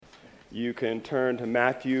you can turn to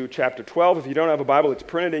Matthew chapter 12. If you don't have a Bible, it's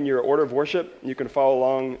printed in your order of worship. You can follow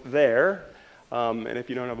along there. And if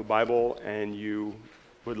you don't have a Bible and you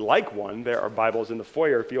would like one, there are Bibles in the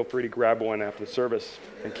foyer. Feel free to grab one after the service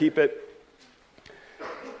and keep it.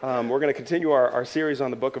 We're going to continue our series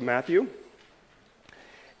on the book of Matthew.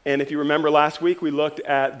 And if you remember last week, we looked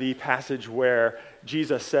at the passage where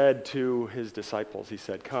Jesus said to his disciples, he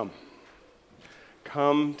said, Come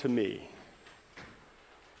to me,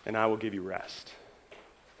 and I will give you rest.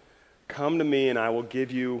 Come to me, and I will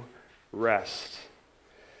give you rest.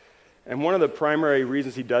 And one of the primary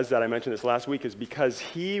reasons he does that, I mentioned this last week, is because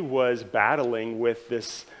he was battling with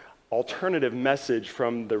this alternative message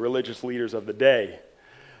from the religious leaders of the day,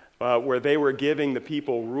 where they were giving the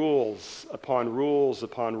people rules upon rules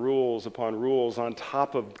upon rules upon rules on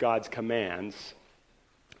top of God's commands,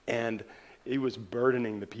 and he was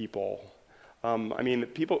burdening the people.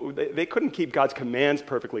 People, they couldn't keep God's commands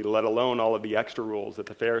perfectly, let alone all of the extra rules that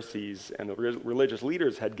the Pharisees and the religious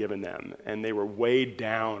leaders had given them, and they were weighed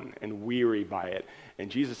down and weary by it.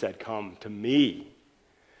 And Jesus said, Come to me,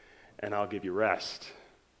 and I'll give you rest.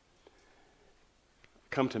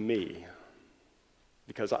 Come to me,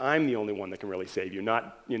 because I'm the only one that can really save you,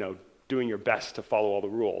 not, doing your best to follow all the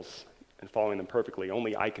rules and following them perfectly.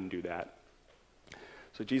 Only I can do that.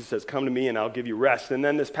 So Jesus says, Come to me and I'll give you rest. And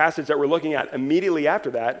then this passage that we're looking at immediately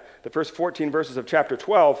after that, the first 14 verses of chapter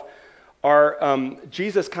 12, are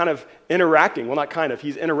Jesus kind of interacting,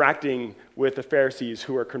 he's interacting with the Pharisees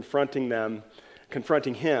who are confronting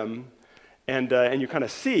him, and you kind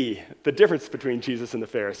of see the difference between Jesus and the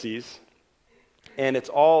Pharisees. And it's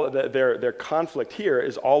all, their conflict here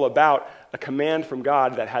is all about a command from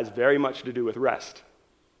God that has very much to do with rest.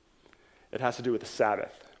 It has to do with the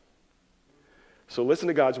Sabbath. So listen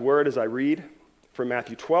to God's word as I read from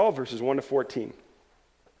Matthew 12, verses 1 to 14.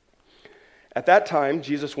 At that time,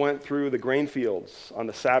 Jesus went through the grain fields on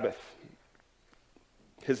the Sabbath.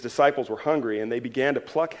 His disciples were hungry, and they began to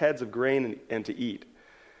pluck heads of grain and to eat.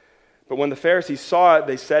 But when the Pharisees saw it,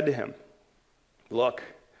 they said to him, Look,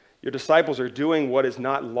 your disciples are doing what is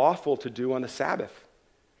not lawful to do on the Sabbath.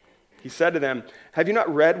 He said to them, Have you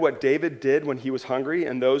not read what David did when he was hungry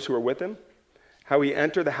and those who were with him? How he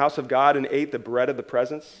entered the house of God and ate the bread of the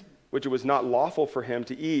presence, which it was not lawful for him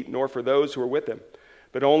to eat, nor for those who were with him,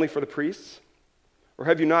 but only for the priests? Or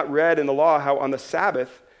have you not read in the law how on the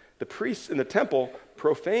Sabbath the priests in the temple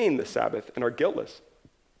profane the Sabbath and are guiltless?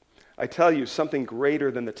 I tell you, something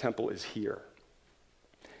greater than the temple is here.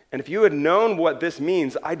 And if you had known what this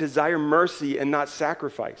means, I desire mercy and not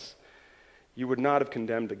sacrifice, you would not have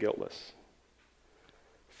condemned the guiltless.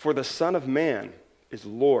 For the Son of Man is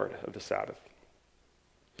Lord of the Sabbath.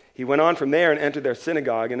 He went on from there and entered their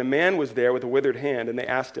synagogue, and a man was there with a withered hand, and they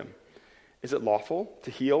asked him, Is it lawful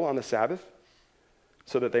to heal on the Sabbath?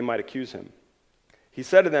 So that they might accuse him. He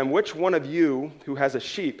said to them, Which one of you who has a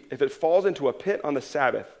sheep, if it falls into a pit on the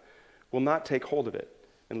Sabbath, will not take hold of it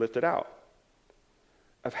and lift it out?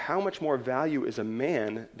 Of how much more value is a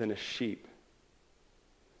man than a sheep?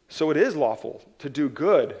 So it is lawful to do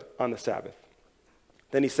good on the Sabbath.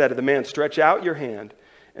 Then he said to the man, Stretch out your hand.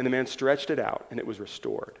 And the man stretched it out, and it was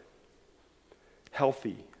restored,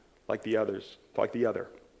 healthy like the other.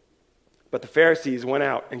 But the Pharisees went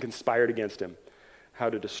out and conspired against him, how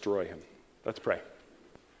to destroy him. Let's pray.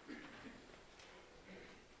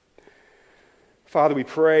 Father, we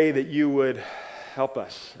pray that you would help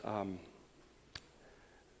us,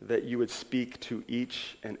 that you would speak to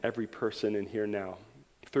each and every person in here now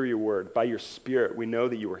through your word. By your Spirit, we know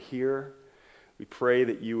that you are here. We pray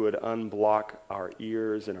that you would unblock our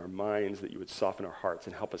ears and our minds, that you would soften our hearts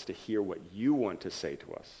and help us to hear what you want to say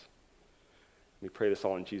to us. We pray this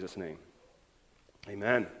all in Jesus' name.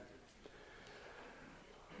 Amen.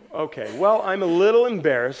 Okay, well, I'm a little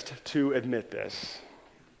embarrassed to admit this,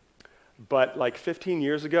 but like 15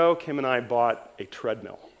 years ago, Kim and I bought a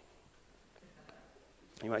treadmill.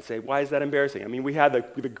 You might say, why is that embarrassing? I mean, we had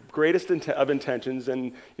the greatest of intentions,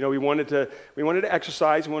 and we wanted to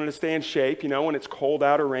exercise, we wanted to stay in shape. When it's cold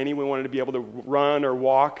out or rainy, we wanted to be able to run or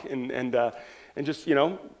walk and just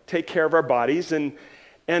take care of our bodies. And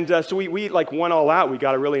so we went all out. We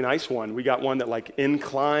got a really nice one. We got one that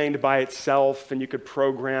inclined by itself, and you could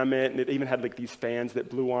program it, and it even had these fans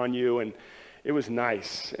that blew on you, and it was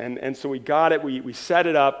nice. And so we got it. We set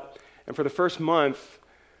it up, and for the first month,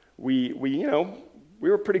 we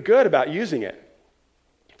were pretty good about using it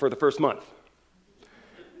for the first month.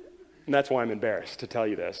 And that's why I'm embarrassed to tell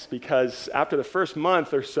you this, because after the first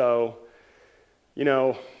month or so,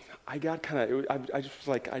 I got I just was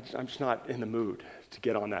like, I'm just not in the mood to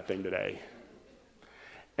get on that thing today.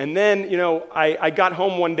 And then, I got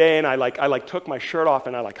home one day and I took my shirt off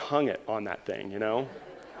and I hung it on that thing,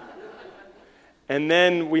 And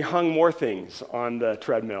then we hung more things on the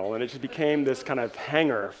treadmill, and it just became this kind of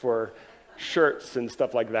hanger for shirts and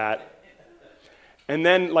stuff like that. And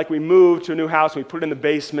then, we moved to a new house, and we put it in the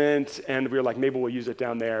basement, and we were like, maybe we'll use it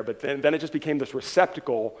down there. But then it just became this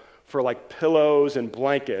receptacle for, pillows and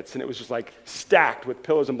blankets, and it was just, stacked with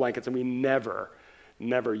pillows and blankets, and we never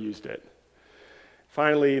used it.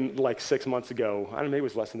 Finally, 6 months ago, I don't know, maybe it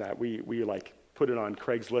was less than that, we put it on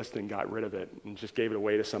Craigslist and got rid of it and just gave it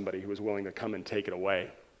away to somebody who was willing to come and take it away.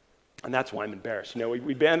 And that's why I'm embarrassed.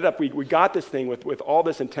 We ended up, we got this thing with all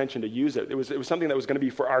this intention to use it. It was something that was going to be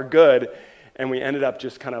for our good, and we ended up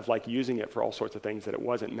just kind of using it for all sorts of things that it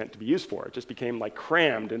wasn't meant to be used for. It just became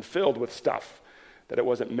crammed and filled with stuff that it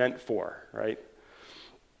wasn't meant for, right?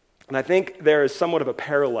 And I think there is somewhat of a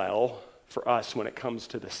parallel for us when it comes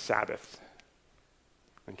to the Sabbath,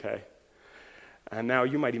 okay? And now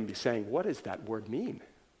you might even be saying, what does that word mean?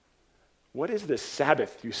 What is this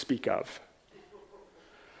Sabbath you speak of?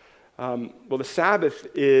 Well, the Sabbath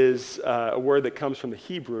is a word that comes from the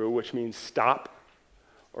Hebrew, which means stop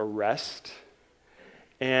or rest.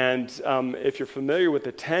 And if you're familiar with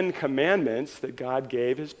the 10 Commandments that God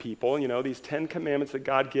gave his people, these 10 Commandments that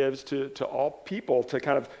God gives to all people to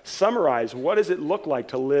kind of summarize what does it look like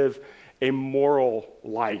to live a moral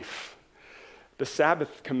life. The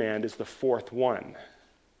Sabbath command is the fourth one.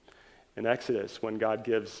 In Exodus, when God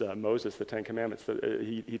gives Moses the 10 Commandments,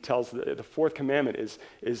 he tells the fourth commandment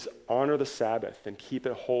is honor the Sabbath and keep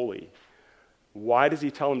it holy. Why does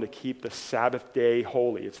he tell him to keep the Sabbath day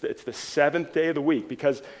holy? It's the seventh day of the week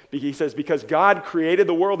because he says, because God created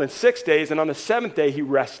the world in 6 days, and on the seventh day he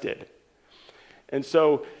rested. And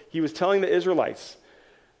so he was telling the Israelites,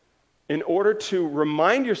 in order to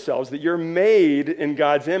remind yourselves that you're made in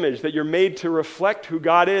God's image, that you're made to reflect who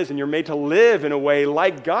God is, and you're made to live in a way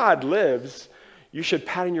like God lives, you should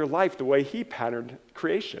pattern your life the way he patterned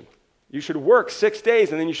creation. You should work 6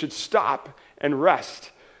 days, and then you should stop and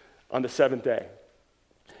rest on the seventh day.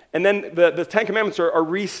 And then the Ten Commandments are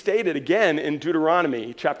restated again in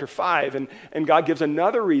Deuteronomy chapter 5, and God gives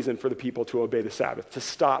another reason for the people to obey the Sabbath, to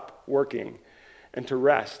stop working and to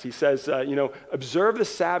rest. He says, observe the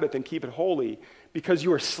Sabbath and keep it holy because you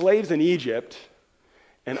were slaves in Egypt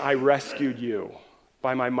and I rescued you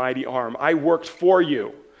by my mighty arm. I worked for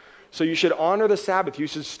you. So you should honor the Sabbath. You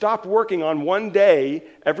should stop working on one day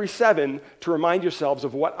every 7 to remind yourselves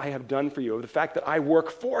of what I have done for you, of the fact that I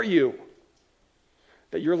work for you,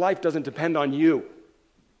 that your life doesn't depend on you.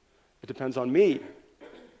 It depends on me.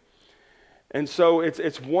 And so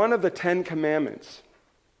it's one of the 10 Commandments.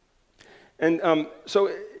 And so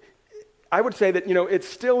I would say that, it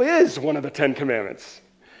still is one of the 10 Commandments.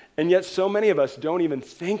 And yet so many of us don't even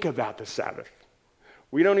think about the Sabbath.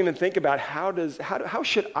 We don't even think about how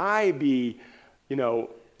should I be,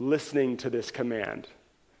 listening to this command.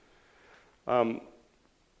 In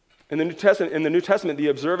the New Testament, the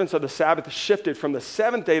observance of the Sabbath shifted from the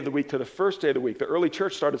seventh day of the week to the first day of the week. The early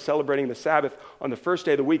church started celebrating the Sabbath on the first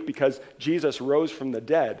day of the week because Jesus rose from the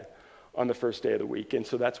dead on the first day of the week. And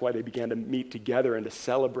so that's why they began to meet together and to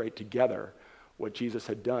celebrate together what Jesus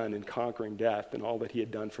had done in conquering death and all that he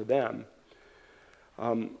had done for them.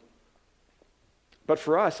 But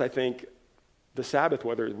for us, I think the Sabbath,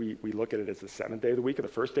 whether we look at it as the seventh day of the week or the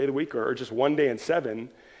first day of the week or just one day in 7,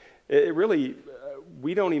 it really,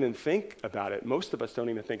 we don't even think about it. Most of us don't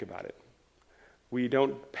even think about it. We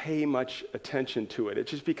don't pay much attention to it. It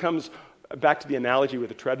just becomes, back to the analogy with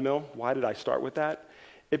the treadmill, why did I start with that?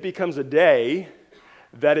 It becomes a day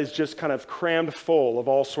that is just kind of crammed full of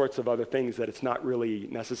all sorts of other things that it's not really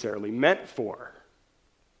necessarily meant for.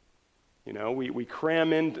 We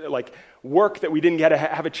cram in work that we didn't get to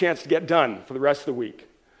have a chance to get done for the rest of the week.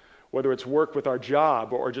 Whether it's work with our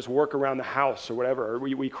job or just work around the house or whatever.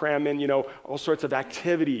 We cram in, all sorts of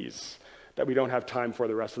activities that we don't have time for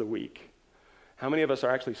the rest of the week. How many of us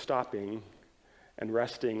are actually stopping and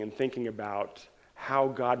resting and thinking about how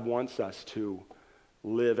God wants us to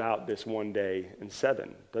live out this one day in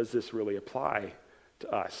 7? Does this really apply to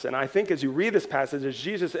us? And I think as you read this passage, as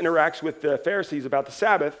Jesus interacts with the Pharisees about the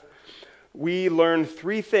Sabbath, we learn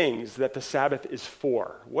 3 things that the Sabbath is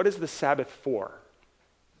for. What is the Sabbath for?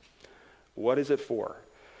 What is it for?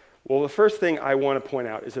 Well, the first thing I want to point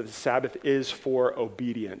out is that the Sabbath is for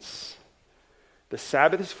obedience. The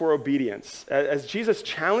Sabbath is for obedience. As Jesus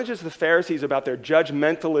challenges the Pharisees about their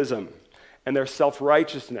judgmentalism and their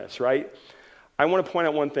self-righteousness, right? I want to point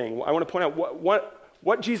out one thing. I want to point out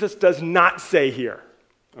what Jesus does not say here,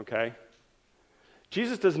 okay?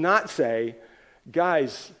 Jesus does not say,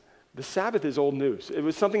 guys, The Sabbath is old news. It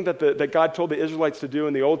was something that God told the Israelites to do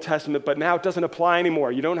in the Old Testament, but now it doesn't apply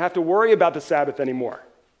anymore. You don't have to worry about the Sabbath anymore.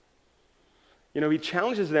 He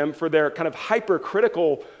challenges them for their kind of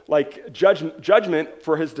hypercritical judgment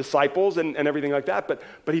for his disciples and everything like that,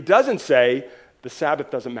 but he doesn't say the Sabbath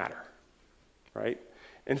doesn't matter, right?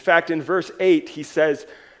 In fact, in verse 8, he says,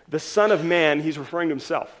 the Son of Man, he's referring to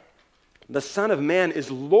himself, the Son of Man is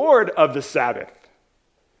Lord of the Sabbath.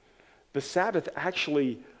 The Sabbath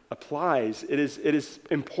actually applies. It is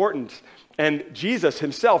important. And Jesus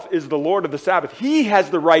himself is the Lord of the Sabbath. He has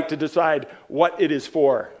the right to decide what it is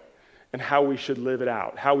for and how we should live it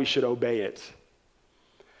out, how we should obey it.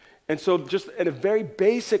 And so just in a very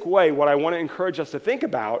basic way, what I want to encourage us to think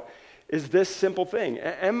about is this simple thing.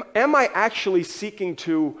 Am I actually seeking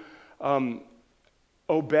to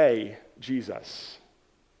obey Jesus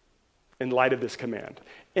in light of this command?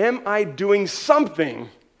 Am I doing something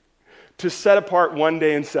to set apart one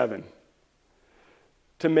day in 7,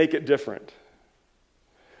 to make it different,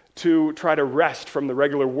 to try to rest from the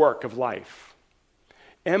regular work of life?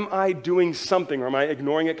 Am I doing something, or am I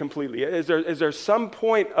ignoring it completely? Is there some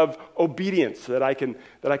point of obedience that I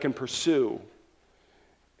can pursue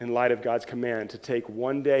in light of God's command to take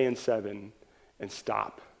one day in 7 and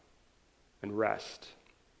stop and rest?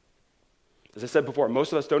 As I said before,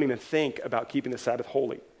 most of us don't even think about keeping the Sabbath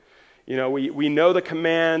holy. We know the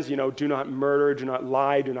commands, do not murder, do not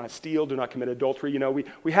lie, do not steal, do not commit adultery.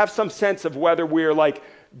 We have some sense of whether we're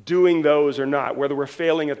doing those or not, whether we're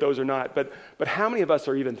failing at those or not. But how many of us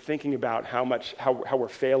are even thinking about how we're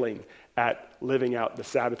failing at living out the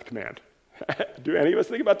Sabbath command? Do any of us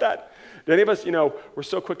think about that? Do any of us, we're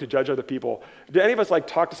so quick to judge other people. Do any of us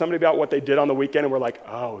talk to somebody about what they did on the weekend and we're like,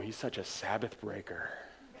 oh, he's such a Sabbath breaker?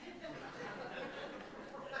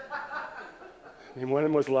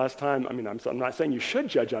 When was the last time, I'm not saying you should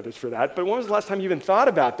judge others for that, but when was the last time you even thought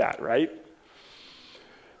about that, right?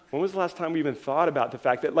 When was the last time we even thought about the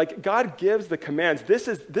fact that God gives the commands? This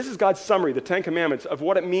is God's summary, the 10 Commandments, of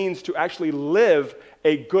what it means to actually live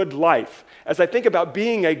a good life. As I think about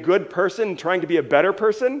being a good person, trying to be a better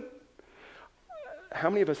person, how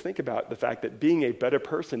many of us think about the fact that being a better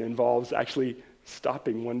person involves actually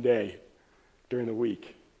stopping one day during the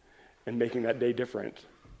week and making that day different?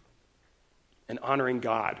 And honoring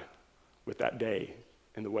God with that day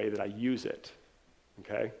in the way that I use it,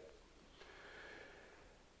 okay?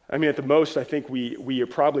 At the most, I think we are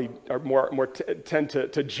probably tend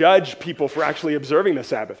to judge people for actually observing the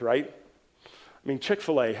Sabbath, right?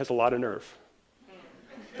 Chick-fil-A has a lot of nerve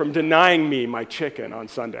from denying me my chicken on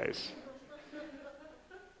Sundays.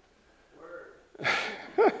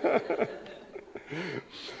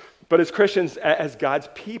 But as Christians, as God's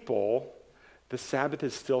people, the Sabbath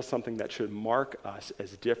is still something that should mark us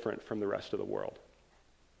as different from the rest of the world.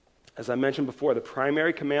 As I mentioned before, the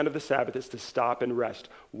primary command of the Sabbath is to stop and rest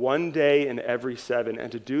one day in every 7, and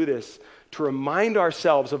to do this to remind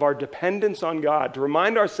ourselves of our dependence on God, to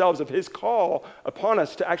remind ourselves of his call upon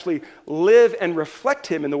us to actually live and reflect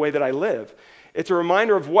him in the way that I live. It's a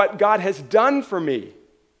reminder of what God has done for me,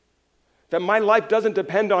 that my life doesn't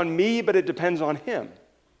depend on me, but it depends on him,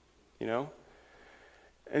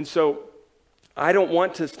 And so I don't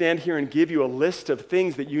want to stand here and give you a list of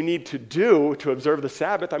things that you need to do to observe the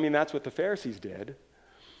Sabbath. That's what the Pharisees did.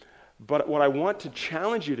 But what I want to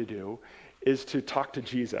challenge you to do is to talk to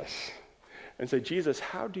Jesus and say, Jesus,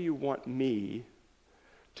 how do you want me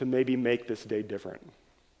to maybe make this day different?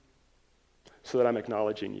 So that I'm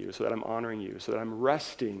acknowledging you, so that I'm honoring you, so that I'm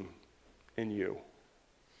resting in you.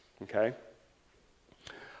 Okay?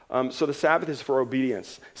 So the Sabbath is for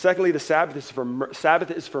obedience. Secondly, the Sabbath is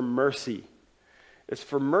for mercy. It's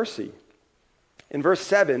for mercy. In verse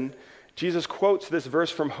 7, Jesus quotes this verse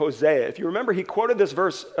from Hosea. If you remember, he quoted this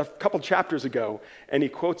verse a couple chapters ago, and he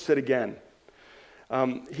quotes it again.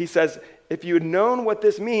 He says, if you had known what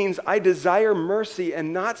this means, I desire mercy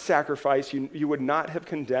and not sacrifice, you would not have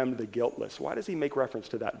condemned the guiltless. Why does he make reference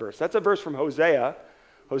to that verse? That's a verse from Hosea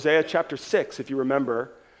chapter 6, if you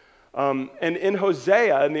remember. And in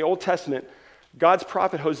Hosea, in the Old Testament, God's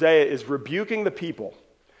prophet Hosea is rebuking the people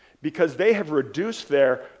because they have reduced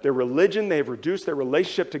their religion, they have reduced their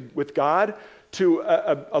relationship with God to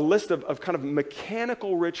a list of kind of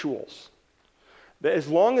mechanical rituals. That as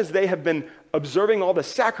long as they have been observing all the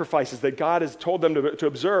sacrifices that God has told them to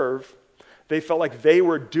observe, they felt like they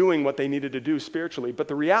were doing what they needed to do spiritually. But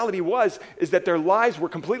the reality is that their lives were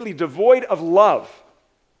completely devoid of love.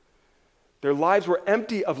 Their lives were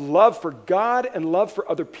empty of love for God and love for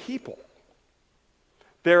other people.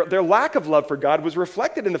 Their lack of love for God was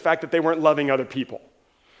reflected in the fact that they weren't loving other people.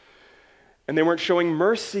 And they weren't showing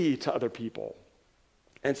mercy to other people.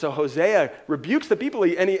 And so Hosea rebukes the people,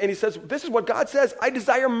 and he says, this is what God says, I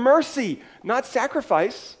desire mercy, not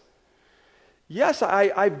sacrifice. Yes,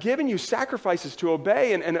 I've given you sacrifices to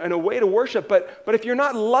obey and a way to worship, but if you're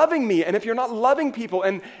not loving me, and if you're not loving people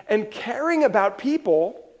and caring about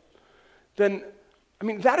people, then,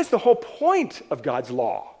 that is the whole point of God's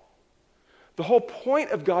law. The whole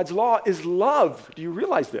point of God's law is love. Do you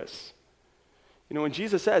realize this? When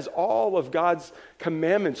Jesus says all of God's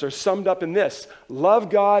commandments are summed up in this, love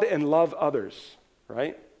God and love others,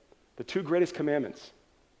 right? The two greatest commandments.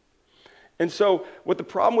 And so what the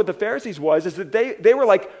problem with the Pharisees was is that they were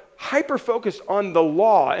like hyper-focused on the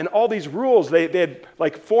law and all these rules they had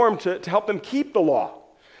like formed to help them keep the law.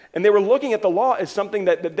 And they were looking at the law as something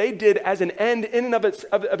that they did as an end in and of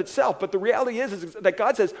itself. But the reality is that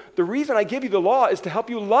God says, the reason I give you the law is to help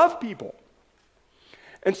you love people.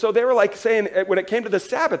 And so they were like saying, when it came to the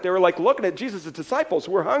Sabbath, they were like looking at Jesus' disciples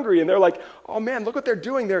who were hungry, and they're like, oh man, look what they're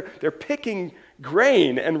doing. They're picking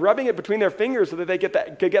grain and rubbing it between their fingers so that they get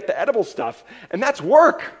the edible stuff. And that's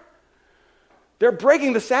work. They're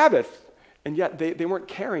breaking the Sabbath. And yet they weren't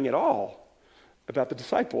caring at all about the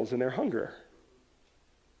disciples and their hunger.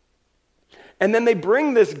 And then they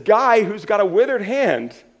bring this guy who's got a withered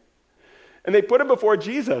hand, and they put him before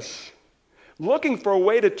Jesus, looking for a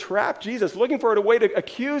way to trap Jesus, looking for a way to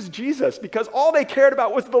accuse Jesus, because all they cared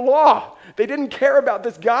about was the law. They didn't care about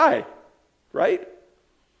this guy, right?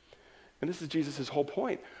 And this is Jesus' whole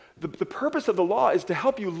point. The purpose of the law is to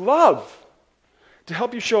help you love, to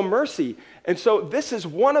help you show mercy. And so this is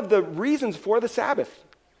one of the reasons for the Sabbath.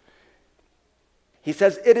 He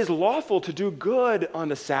says it is lawful to do good on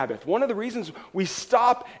the Sabbath. One of the reasons we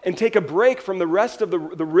stop and take a break from the rest of the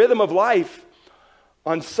rhythm of life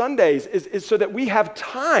on Sundays is so that we have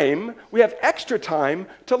time, we have extra time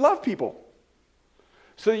to love people.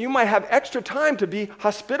 So that you might have extra time to be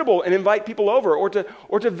hospitable and invite people over, or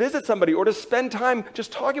to visit somebody, or to spend time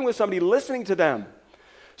just talking with somebody, listening to them.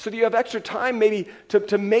 So that you have extra time maybe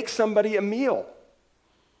to make somebody a meal.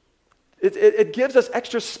 It gives us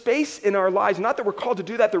extra space in our lives. Not that we're called to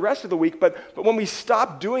do that the rest of the week, but when we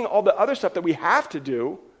stop doing all the other stuff that we have to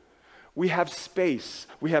do, we have space,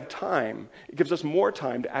 we have time. It gives us more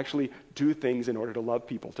time to actually do things in order to love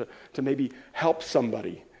people, to maybe help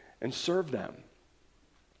somebody and serve them.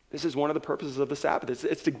 This is one of the purposes of the Sabbath.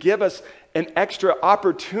 It's to give us an extra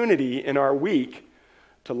opportunity in our week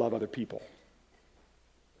to love other people.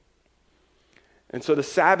 And so the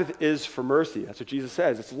Sabbath is for mercy. That's what Jesus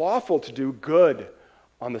says. It's lawful to do good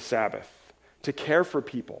on the Sabbath, to care for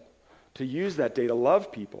people, to use that day to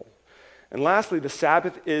love people. And lastly, the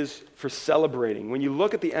Sabbath is for celebrating. When you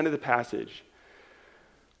look at the end of the passage,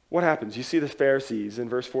 what happens? You see the Pharisees in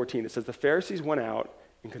verse 14. It says, the Pharisees went out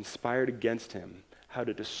and conspired against him, how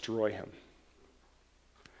to destroy him.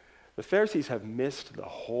 The Pharisees have missed the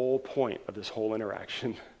whole point of this whole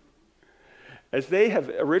interaction. As they have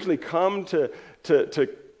originally come to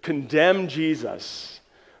condemn Jesus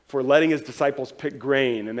for letting his disciples pick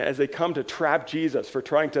grain, and as they come to trap Jesus for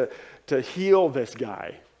trying to heal this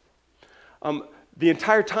guy, the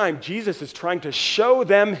entire time Jesus is trying to show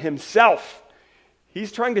them himself.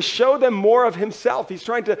 He's trying to show them more of himself. He's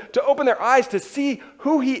trying to open their eyes to see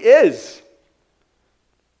who he is.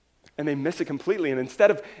 And they miss it completely. And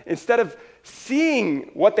instead of seeing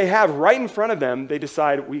what they have right in front of them, they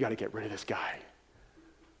decide, we got to get rid of this guy.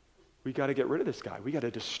 We got to get rid of this guy. We got to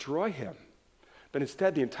destroy him. But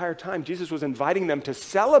instead, the entire time, Jesus was inviting them to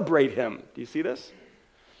celebrate him. Do you see this?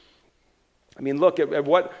 I mean, look at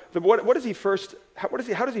what does he first? How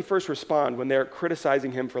does he first respond when they're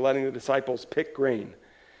criticizing him for letting the disciples pick grain?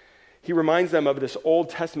 He reminds them of this Old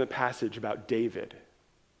Testament passage about David.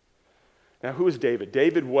 Now, who is David?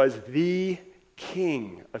 David was the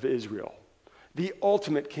king of Israel, the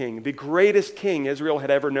ultimate king, the greatest king Israel had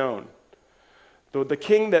ever known. The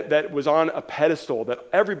king that was on a pedestal that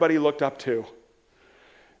everybody looked up to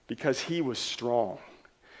because he was strong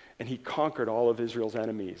and he conquered all of Israel's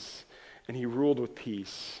enemies and he ruled with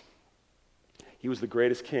peace. He was the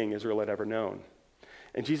greatest king Israel had ever known.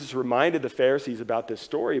 And Jesus reminded the Pharisees about this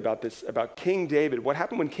story, about King David. What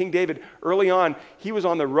happened when King David, early on, he was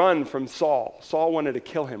on the run from Saul. Saul wanted to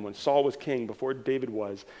kill him when Saul was king, before David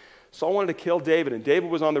was. Saul wanted to kill David, and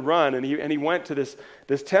David was on the run, and he went to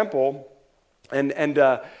this temple, and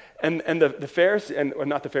the Pharisees, and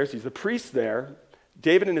not the Pharisees, the priests there,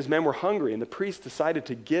 David and his men were hungry, and the priests decided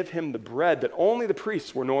to give him the bread that only the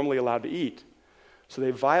priests were normally allowed to eat. So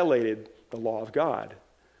they violated the law of God.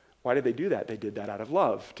 Why did they do that? They did that out of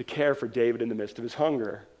love, to care for David in the midst of his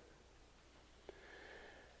hunger.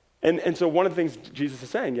 And so one of the things Jesus is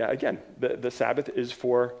saying, yeah, again, the Sabbath is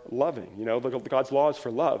for loving. God's law is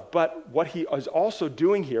for love. But what he is also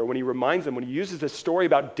doing here when he reminds them, when he uses this story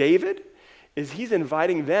about David, is he's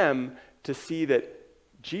inviting them to see that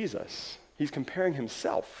Jesus, he's comparing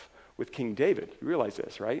himself with King David. You realize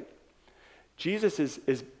this, right? Jesus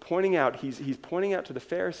is pointing out, he's pointing out to the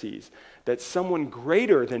Pharisees that someone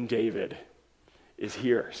greater than David is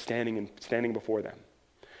here, standing before them.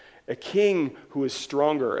 A king who is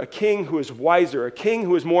stronger, a king who is wiser, a king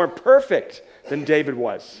who is more perfect than David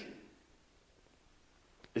was,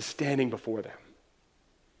 is standing before them.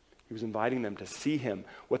 He was inviting them to see him.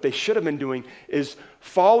 What they should have been doing is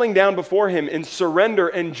falling down before him in surrender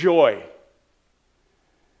and joy.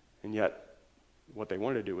 And yet, what they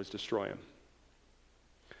wanted to do was destroy him.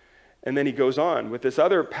 And then he goes on with this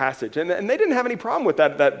other passage. And they didn't have any problem with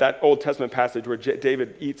that Old Testament passage where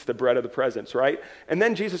David eats the bread of the presence, right? And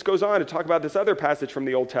then Jesus goes on to talk about this other passage from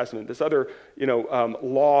the Old Testament, this other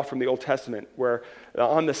law from the Old Testament, where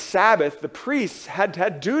on the Sabbath, the priests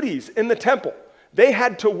had duties in the temple. They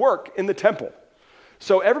had to work in the temple.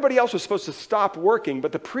 So everybody else was supposed to stop working,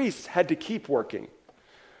 but the priests had to keep working.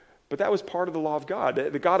 But that was part of the law of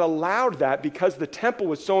God. God allowed that because the temple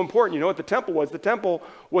was so important. You know what the temple was? The temple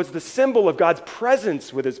was the symbol of God's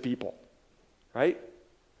presence with his people, right?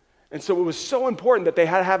 And so it was so important that they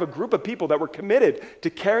had to have a group of people that were committed to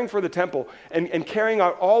caring for the temple and carrying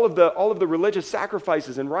out all of the religious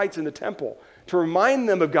sacrifices and rites in the temple to remind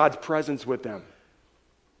them of God's presence with them,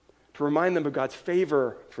 to remind them of God's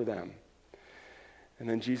favor for them. And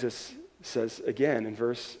then Jesus says again in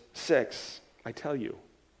verse 6, I tell you,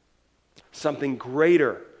 something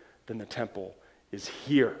greater than the temple is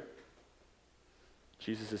here.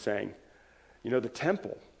 Jesus is saying, the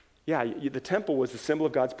temple, the temple was the symbol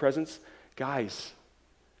of God's presence. Guys,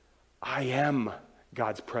 I am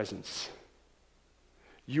God's presence.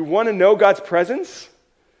 You want to know God's presence?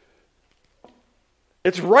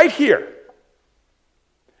 It's right here.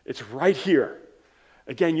 It's right here.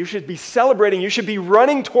 Again, you should be celebrating. You should be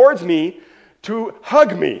running towards me to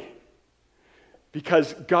hug me.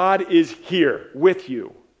 Because God is here with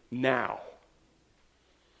you now.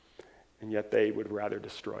 And yet they would rather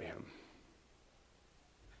destroy him.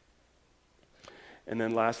 And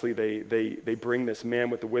then lastly, they bring this man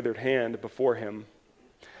with the withered hand before him.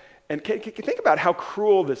 And can you think about how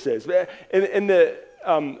cruel this is? In the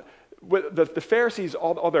Pharisees,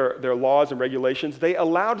 all their laws and regulations, they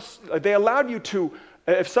allowed you to,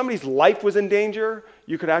 if somebody's life was in danger,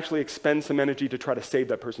 you could actually expend some energy to try to save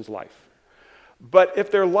that person's life. But if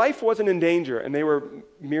their life wasn't in danger and they were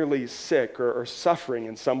merely sick or suffering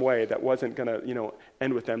in some way that wasn't going to,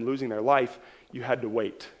 end with them losing their life, you had to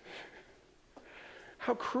wait.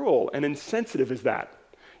 How cruel and insensitive is that?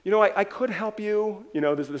 I could help you.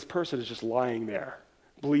 This person is just lying there,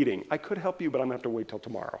 bleeding. I could help you, but I'm going to have to wait till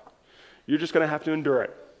tomorrow. You're just going to have to endure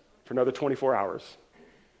it for another 24 hours.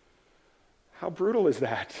 How brutal is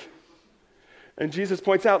that? And Jesus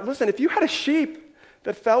points out, listen, if you had a sheep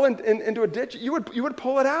that fell into a ditch, you would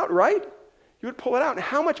pull it out, right? You would pull it out. And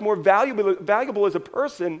how much more valuable is a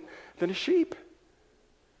person than a sheep?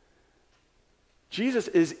 Jesus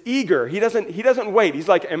is eager. He doesn't wait. He's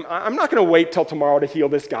like, I'm not going to wait till tomorrow to heal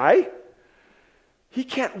this guy. He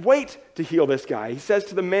can't wait to heal this guy. He says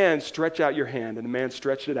to the man, stretch out your hand. And the man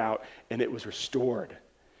stretched it out, and it was restored.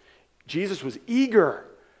 Jesus was eager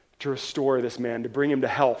to restore this man, to bring him to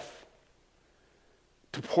health,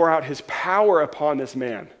 to pour out his power upon this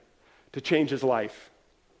man, to change his life.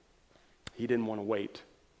 He didn't want to wait.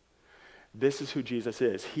 This is who Jesus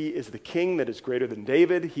is. He is the king that is greater than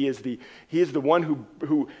David. He is the one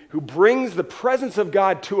who brings the presence of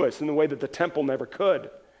God to us in the way that the temple never could.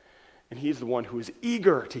 And he's the one who is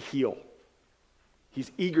eager to heal.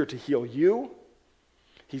 He's eager to heal you.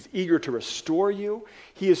 He's eager to restore you.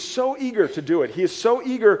 He is so eager to do it. He is so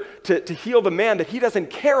eager to heal the man that he doesn't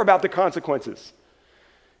care about the consequences.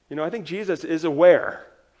 I think Jesus is aware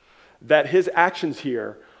that his actions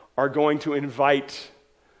here are going to invite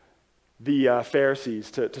the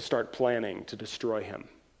Pharisees to start planning to destroy him.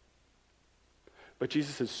 But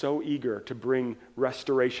Jesus is so eager to bring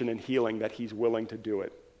restoration and healing that he's willing to do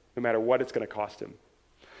it, no matter what it's going to cost him.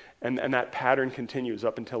 And that pattern continues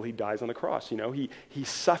up until he dies on the cross. He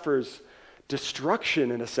suffers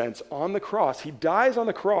destruction, in a sense, on the cross. He dies on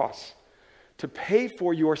the cross to pay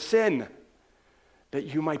for your sin, that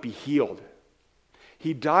you might be healed.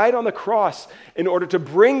 He died on the cross in order to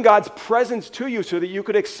bring God's presence to you so that you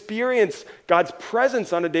could experience God's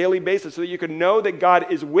presence on a daily basis, so that you could know that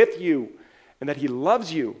God is with you and that he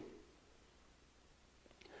loves you.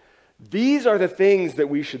 These are the things that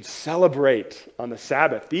we should celebrate on the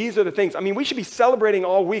Sabbath. These are the things. We should be celebrating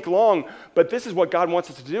all week long, but this is what God wants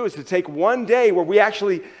us to do, is to take one day where we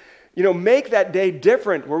actually, make that day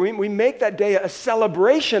different, where we make that day a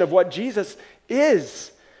celebration of what Jesus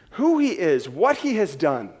is, who he is, what he has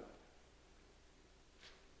done.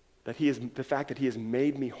 The fact that he has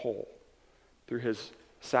made me whole through his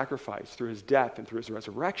sacrifice, through his death, and through his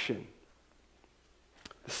resurrection.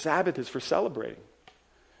 The Sabbath is for celebrating.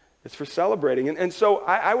 It's for celebrating. And so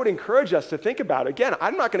I would encourage us to think about, again,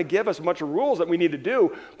 I'm not going to give us a bunch of rules that we need to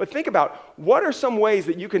do, but think about what are some ways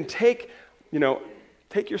that you can take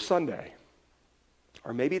your Sunday.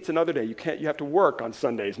 Or maybe it's another day. You have to work on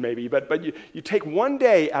Sundays maybe, but you take one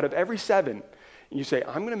day out of every 7 and you say,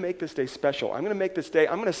 I'm going to make this day special. I'm going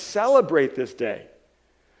to celebrate this day.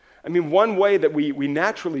 One way that we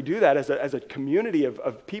naturally do that as a community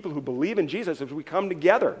of people who believe in Jesus is we come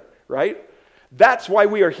together, right? That's why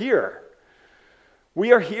we are here.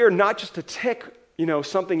 We are here not just to tick,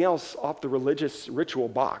 something else off the religious ritual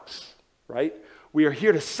box, right? We are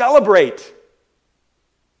here to celebrate.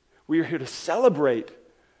 We are here to celebrate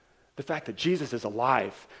the fact that Jesus is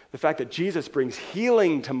alive, the fact that Jesus brings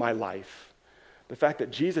healing to my life, the fact that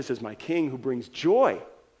Jesus is my King who brings joy.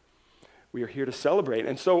 We are here to celebrate.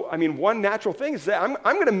 And so, one natural thing is that I'm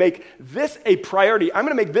going to make this a priority. I'm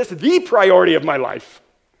going to make this the priority of my life.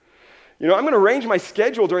 I'm going to arrange my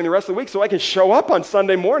schedule during the rest of the week so I can show up on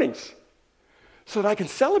Sunday mornings so that I can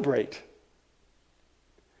celebrate.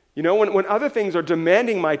 When other things are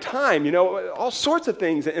demanding my time, all sorts of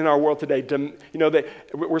things in our world today,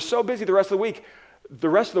 we're so busy the rest of the week. The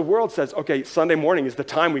rest of the world says, okay, Sunday morning is the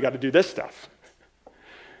time we got to do this stuff.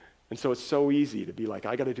 And so it's so easy to be like,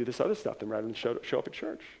 I got to do this other stuff rather than show up at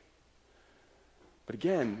church. But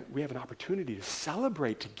again, we have an opportunity to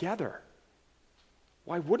celebrate together.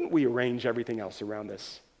 Why wouldn't we arrange everything else around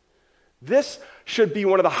this? This should be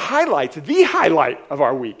one of the highlights, the highlight of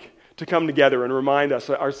our week, to come together and remind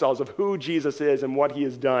ourselves of who Jesus is and what he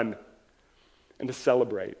has done, and to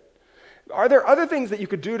celebrate. Are there other things that you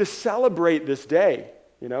could do to celebrate this day,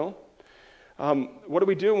 What do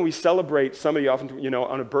we do when we celebrate somebody? Often,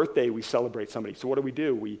 on a birthday, we celebrate somebody. So what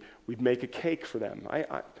do? We make a cake for them.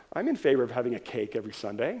 I'm in favor of having a cake every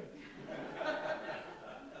Sunday.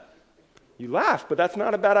 You laugh, but that's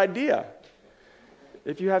not a bad idea.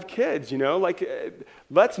 If you have kids,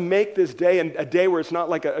 let's make this day a day where it's not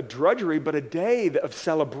like a drudgery, but a day of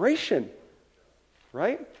celebration,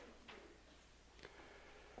 right?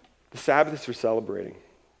 The Sabbath is for celebrating.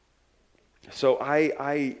 So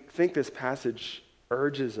I think this passage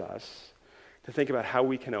urges us to think about how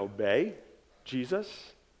we can obey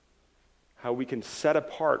Jesus, how we can set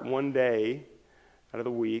apart one day out of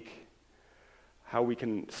the week, how we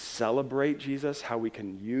can celebrate Jesus, how we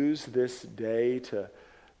can use this day to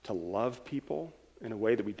love people in a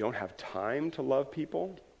way that we don't have time to love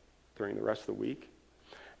people during the rest of the week.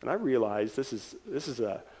 And I realize this is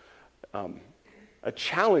a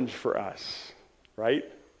challenge for us, right?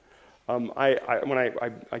 When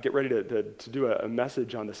I get ready to do a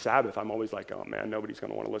message on the Sabbath, I'm always like, oh man, nobody's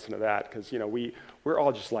going to want to listen to that, because we're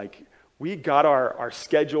all just like, we got our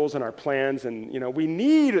schedules and our plans, and we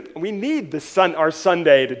need our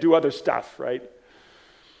Sunday to do other stuff, right?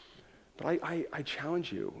 But I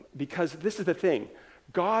challenge you, because this is the thing.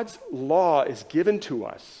 God's law is given to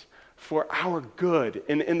us for our good.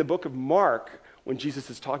 In the book of Mark, when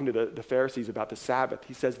Jesus is talking to the Pharisees about the Sabbath,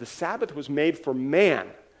 he says the Sabbath was made for man,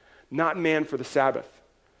 not man for the Sabbath.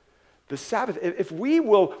 The Sabbath, if we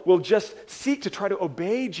will just seek to try to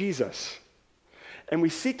obey Jesus, and we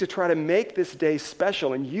seek to try to make this day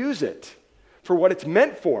special and use it for what it's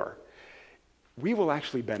meant for, we will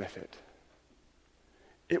actually benefit.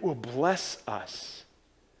 It will bless us.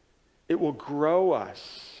 It will grow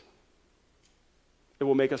us. It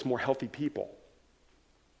will make us more healthy people.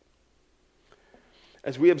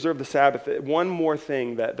 As we observe the Sabbath, one more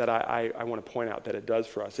thing that I want to point out that it does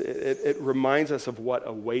for us, it reminds us of what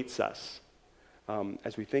awaits us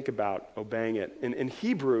as we think about obeying it. In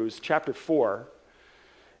Hebrews chapter 4,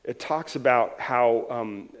 it talks about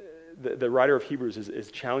how the writer of Hebrews is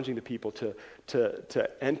challenging the people to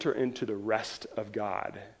enter into the rest of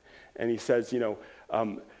God. And he says,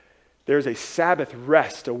 there's a Sabbath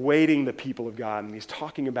rest awaiting the people of God, and he's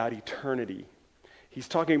talking about eternity. He's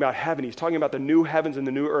talking about heaven. He's talking about the new heavens and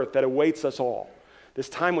the new earth that awaits us all. This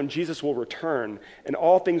time when Jesus will return, and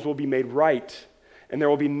all things will be made right, and there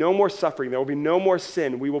will be no more suffering, there will be no more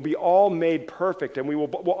sin. We will be all made perfect, and we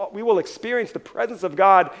will experience the presence of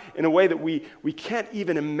God in a way that we can't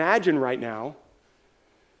even imagine right now.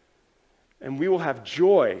 And we will have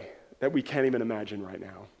joy that we can't even imagine right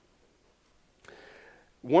now.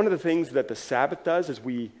 one of the things that the Sabbath does as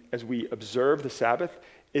we observe the Sabbath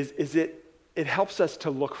is it helps us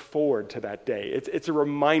to look forward to that day. It's a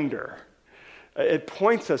reminder. It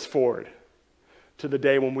points us forward to the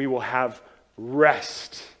day when we will have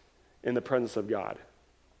rest in the presence of God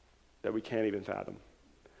that we can't even fathom.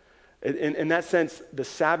 In that sense, the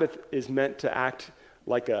Sabbath is meant to act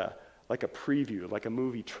like a preview, like a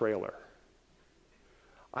movie trailer.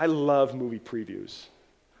 I love movie previews.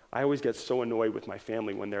 I always get so annoyed with my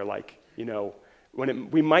family when they're like,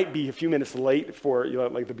 we might be a few minutes late for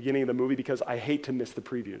like the beginning of the movie because I hate to miss the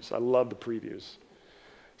previews. I love the previews.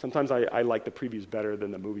 Sometimes I like the previews better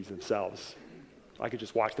than the movies themselves. I could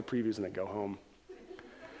just watch the previews and then go home.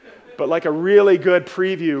 But like a really good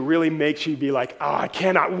preview really makes you be like, I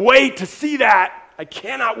cannot wait to see that. I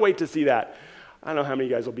cannot wait to see that. I don't know how many of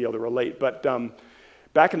you guys will be able to relate, but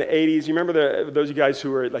back in the 80s, you remember those of you guys who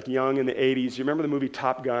were like young in the 80s, you remember the movie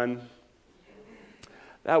Top Gun?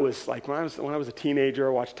 That was like, when I was a teenager,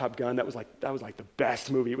 I watched Top Gun, that was like the best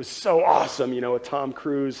movie. It was so awesome, with Tom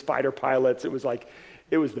Cruise, fighter pilots. It was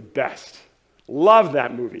the best. Loved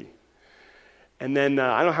that movie. And then,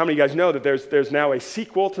 I don't know how many of you guys know that there's now a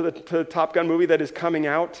sequel to the Top Gun movie that is coming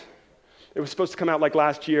out. It was supposed to come out like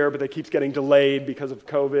last year, but it keeps getting delayed because of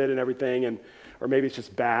COVID and everything, or maybe it's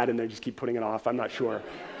just bad and they just keep putting it off. I'm not sure.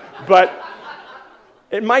 But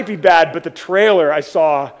it might be bad, but the trailer I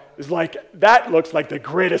saw is like, that looks like the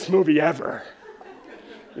greatest movie ever.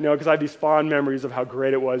 Because I have these fond memories of how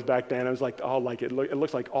great it was back then. I was like, it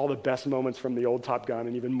looks like all the best moments from the old Top Gun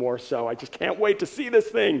and even more so. I just can't wait to see this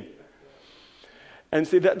thing. And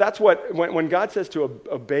see, that's what, when God says to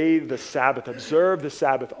obey the Sabbath, observe the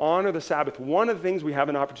Sabbath, honor the Sabbath, one of the things we have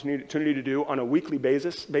an opportunity to do on a weekly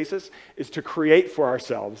basis is to create for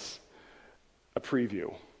ourselves a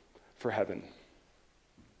preview for heaven.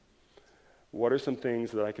 What are some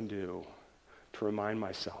things that I can do to remind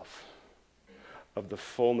myself of the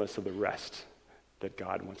fullness of the rest that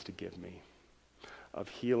God wants to give me, of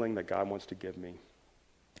healing that God wants to give me,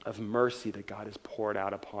 of mercy that God has poured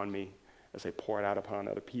out upon me as I pour it out upon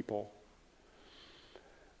other people,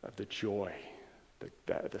 of the joy,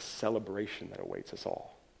 the celebration that awaits us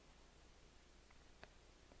all.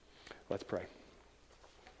 Let's pray.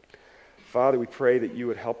 Father, we pray that you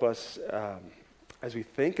would help us as we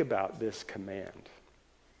think about this command.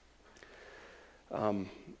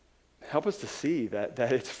 Help us to see that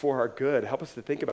it's for our good. Help us to think about